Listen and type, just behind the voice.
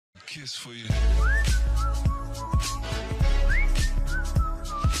kiss for you.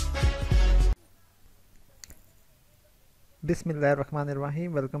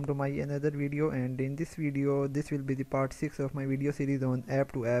 Bismillahirrahmanirrahim. Welcome to my another video, and in this video this will be the part 6 of my video series on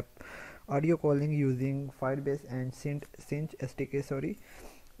app to app audio calling using Firebase and Sinch SDK.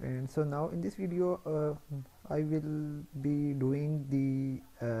 And so now in this video I will be doing the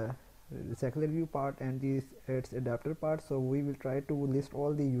secular view part and this its adapter part. So we will try to list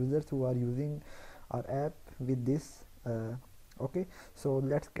all the users who are using our app with this okay, so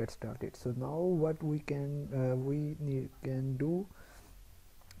let's get started. So now what we can can do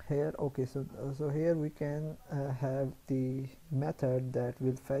here. Okay, so here we can have the method that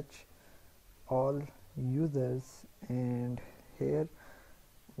will fetch all users, and here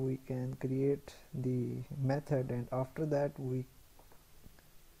we can create the method, and after that we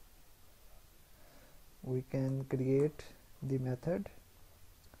can create the method.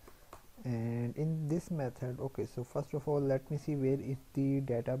 And in this method, okay, so first of all let me see where is the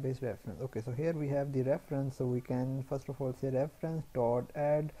database reference. Okay, so here we have the reference, so we can first of all say reference dot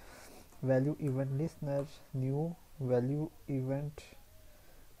add value event listener, new value event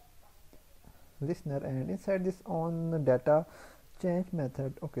listener, and inside this on data change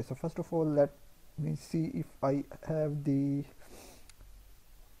method. Okay, so first of all let me see if I have the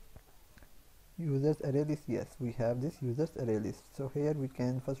users array list. Yes, we have this users array list. So here we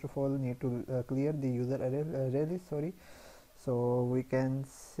can first of all need to clear the user array list, sorry. So we can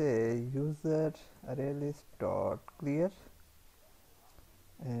say user array list dot clear,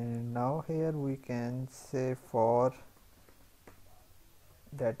 and now here we can say for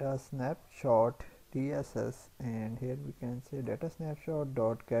data snapshot DSS, and here we can say data snapshot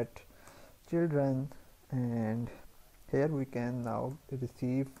dot get children, and here we can now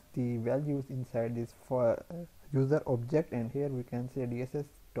receive the values inside this for user object, and here we can say DSS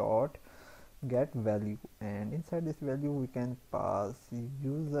dot get value, and inside this value we can pass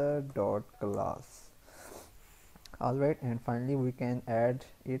user dot class. Alright, and finally we can add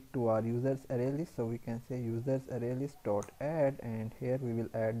it to our users array list. So we can say users array list dot add, and here we will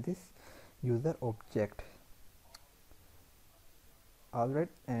add this user object. Alright,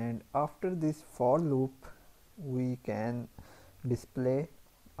 and after this for loop we can display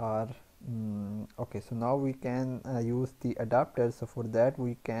our okay, so now we can use the adapter. So for that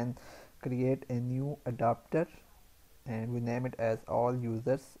we can create a new adapter, and we name it as all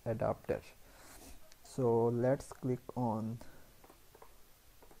users adapter. So let's click on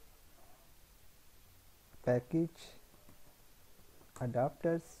package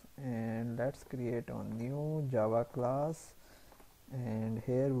adapters, and let's create a new Java class, and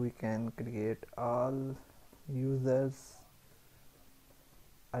here we can create all users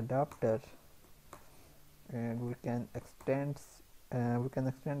adapter, and we can extend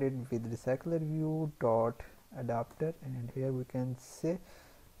it with the secular view dot adapter, and here we can say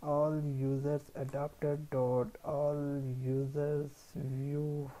all users adapter dot all users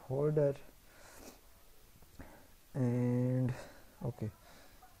view holder, and okay,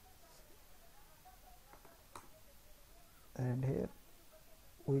 and here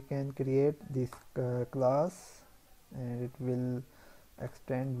we can create this class, and it will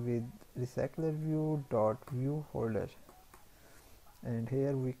extend with recycler view dot view holder, and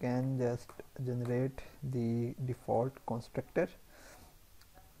here we can just generate the default constructor,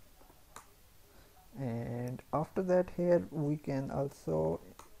 and after that here we can also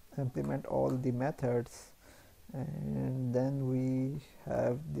implement all the methods, and then we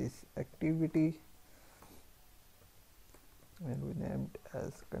have this activity, and we named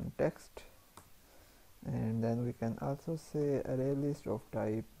as context, and then we can also say array list of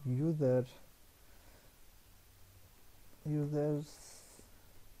type users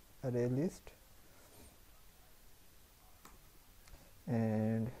array list,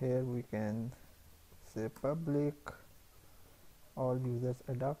 and here we can say public all users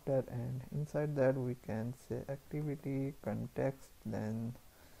adapter, and inside that we can say activity context, then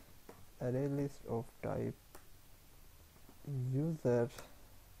array list of type user,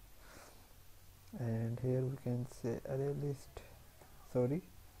 and here we can say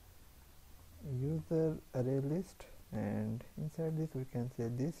user array list, and inside this we can say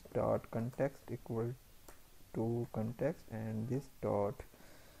this dot context equal to context, and this dot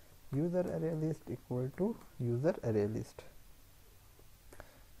user array list equal to user array list.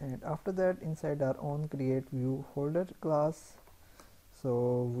 And after that inside our own create view holder class,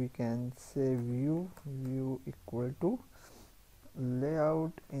 so we can say view equal to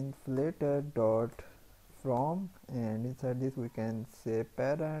layout inflator dot from, and inside this we can say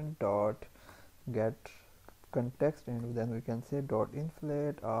parent dot get context, and then we can say dot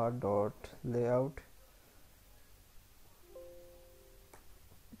inflate or dot layout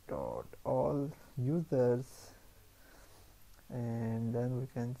dot all users, and then we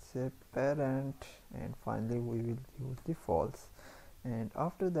can say parent, and finally we will use the false. And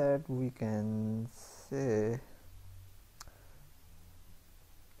after that we can say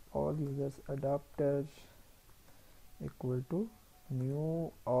all users adapter equal to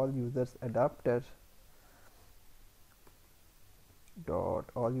new all users adapter dot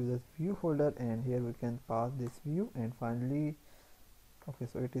all users view folder, and here we can pass this view. And finally, okay,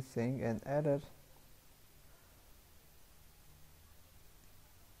 so it is saying an error.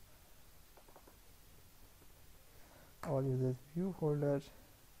 All users view folder,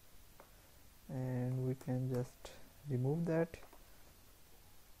 and we can just remove that,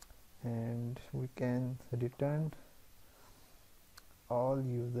 and we can return all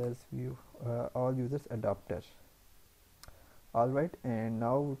users view all users adapter. Alright, and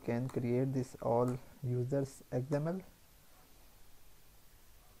now we can create this all users XML,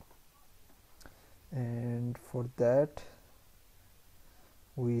 and for that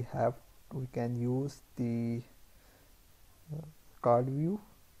we can use the card view,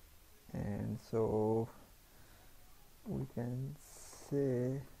 and so we can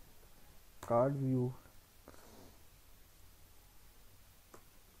say card view,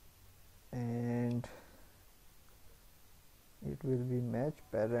 and it will be match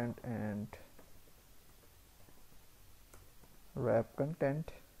parent and wrap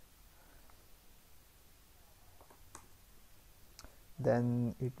content.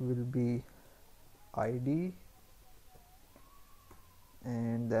 Then it will be ID,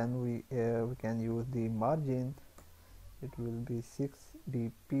 and then we can use the margin. It will be 6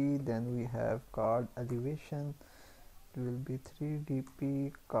 dp. Then we have card elevation, it will be 3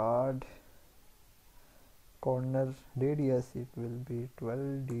 dp. Card corner radius, it will be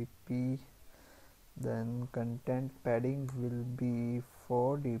 12 dp. Then content padding will be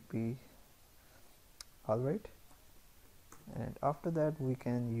 4 dp. Alright, and after that we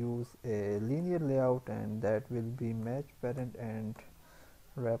can use a linear layout, and that will be match parent and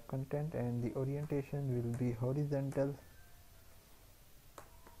wrap content, and the orientation will be horizontal.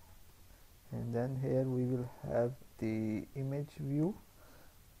 And then here we will have the image view,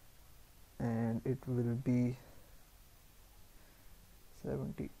 and it will be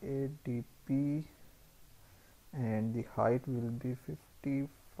 78 dp, and the height will be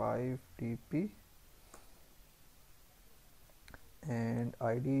 55 dp, and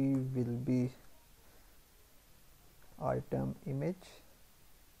ID will be item image,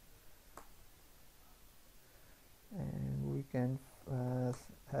 and we can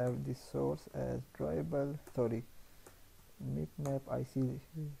have the source as drawable, sorry, mipmap IC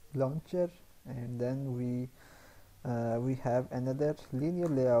launcher. And then we have another linear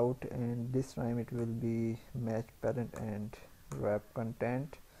layout, and this time it will be match parent and wrap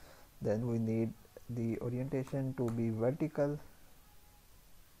content. Then we need the orientation to be vertical,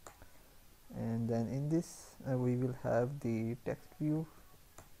 and then in this we will have the text view,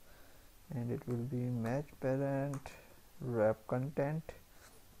 and it will be match parent wrap content.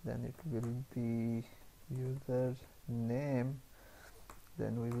 Then it will be user name,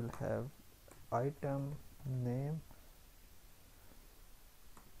 then we will have item name,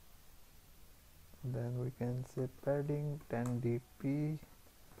 then we can say padding 10 dp,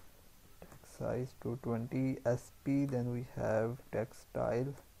 text size 220 sp. Then we have text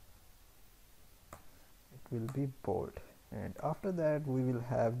style, it will be bold. And after that we will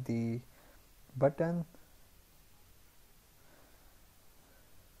have the button,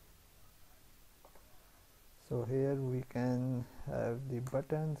 so here we can have the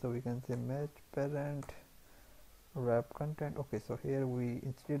button, so we can say match parent wrap content. Okay, so here we,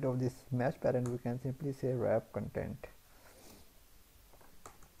 instead of this match parent, we can simply say wrap content.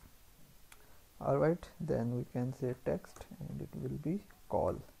 Alright, then we can say text, and it will be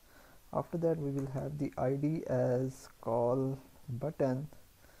call. After that we will have the ID as call button,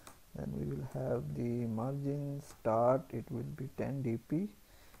 then we will have the margin start, it will be 10 dp,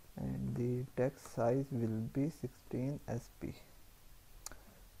 and the text size will be 16 sp.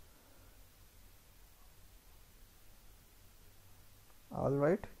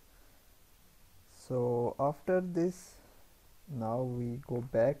 Alright, so after this, now we go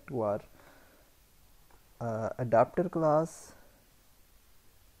back to our adapter class,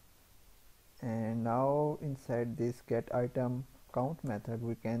 and now inside this get item count method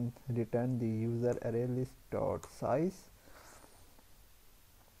we can return the user array list dot size,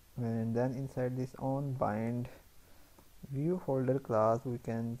 and then inside this Unbind view folder class we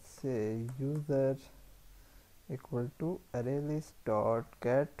can say user equal to ArrayList dot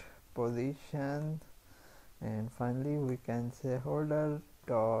get position, and finally we can say holder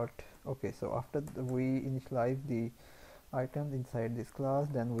dot. Okay, so after we initialize the items inside this class,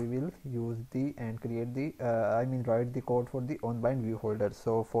 then we will use the and create the write the code for the onbind view holder.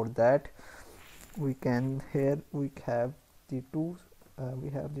 So for that, we can here we have the two we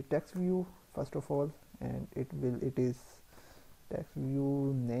have the text view first of all, and it is text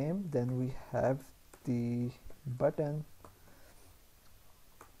view name. Then we have the button,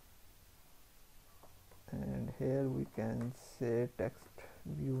 and here we can say text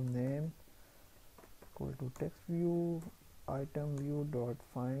view name equal to text view item view dot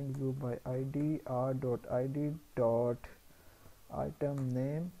find view by id r dot id dot item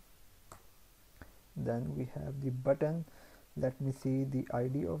name. Then we have the button. Let me see the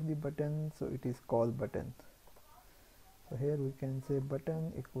id of the button. So it is call button. So here we can say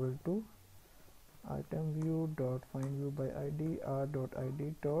button equal to item view dot find view by id r dot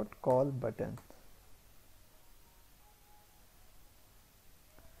id dot call button.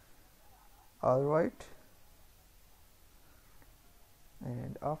 All right,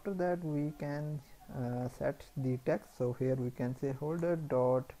 and after that we can set the text. So here we can say holder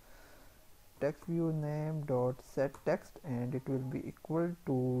dot text view name dot set text, and it will be equal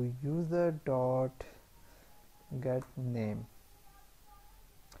to user dot get name.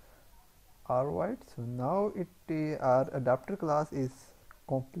 All right, so now our adapter class is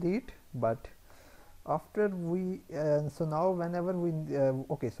complete. But after we so now whenever we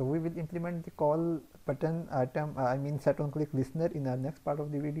okay, so we will implement the call button item set on click listener in our next part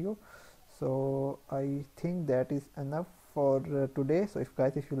of the video. So I think that is enough for today. So if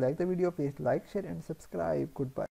you like the video, please like, share and subscribe. Goodbye.